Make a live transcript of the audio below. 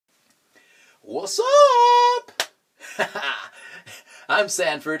What's up? I'm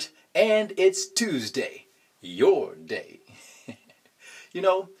Sanford, and it's Tuesday, your day. You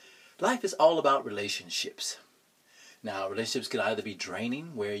know, life is all about relationships. Now, relationships can either be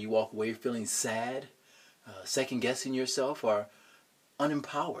draining, where you walk away feeling sad, second-guessing yourself, or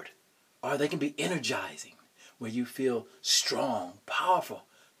unempowered. Or they can be energizing, where you feel strong, powerful,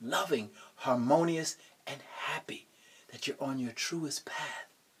 loving, harmonious, and happy that you're on your truest path.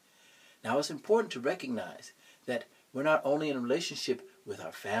 Now, it's important to recognize that we're not only in a relationship with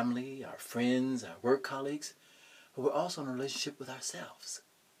our family, our friends, our work colleagues, but we're also in a relationship with ourselves.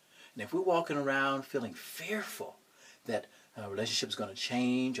 And if we're walking around feeling fearful that a relationship is going to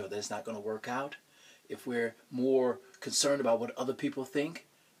change or that it's not going to work out, if we're more concerned about what other people think,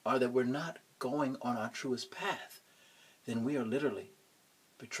 or that we're not going on our truest path, then we are literally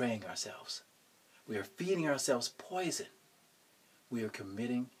betraying ourselves. We are feeding ourselves poison. We are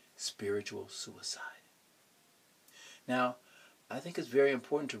committing spiritual suicide. Now, I think it's very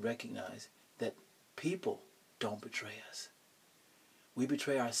important to recognize that people don't betray us. We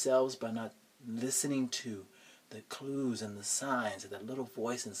betray ourselves by not listening to the clues and the signs that little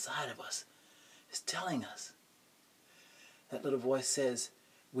voice inside of us is telling us. That little voice says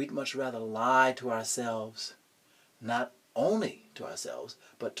we'd much rather lie to ourselves, not only to ourselves,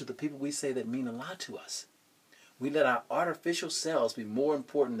 but to the people we say that mean a lot to us. We let our artificial selves be more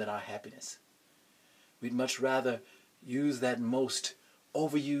important than our happiness. We'd much rather use that most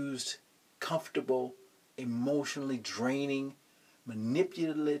overused, comfortable, emotionally draining,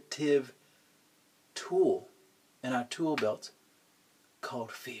 manipulative tool in our tool belt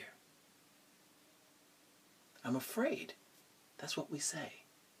called fear. I'm afraid. That's what we say.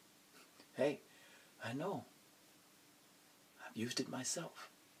 Hey, I know. I've used it myself.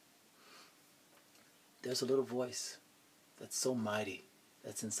 There's a little voice that's so mighty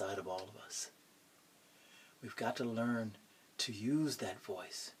that's inside of all of us. We've got to learn to use that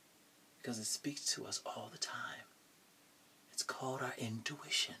voice because it speaks to us all the time. It's called our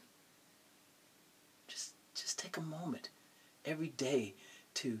intuition. Just take a moment every day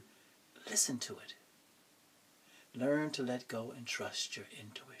to listen to it. Learn to let go and trust your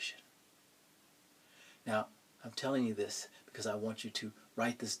intuition. Now, I'm telling you this because I want you to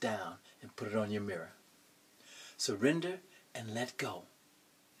write this down and put it on your mirror. Surrender and let go.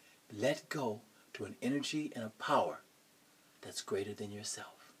 Let go to an energy and a power that's greater than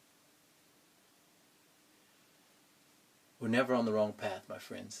yourself. We're never on the wrong path, my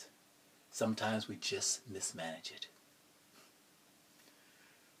friends. Sometimes we just mismanage it.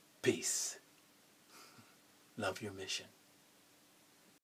 Peace. Love your mission.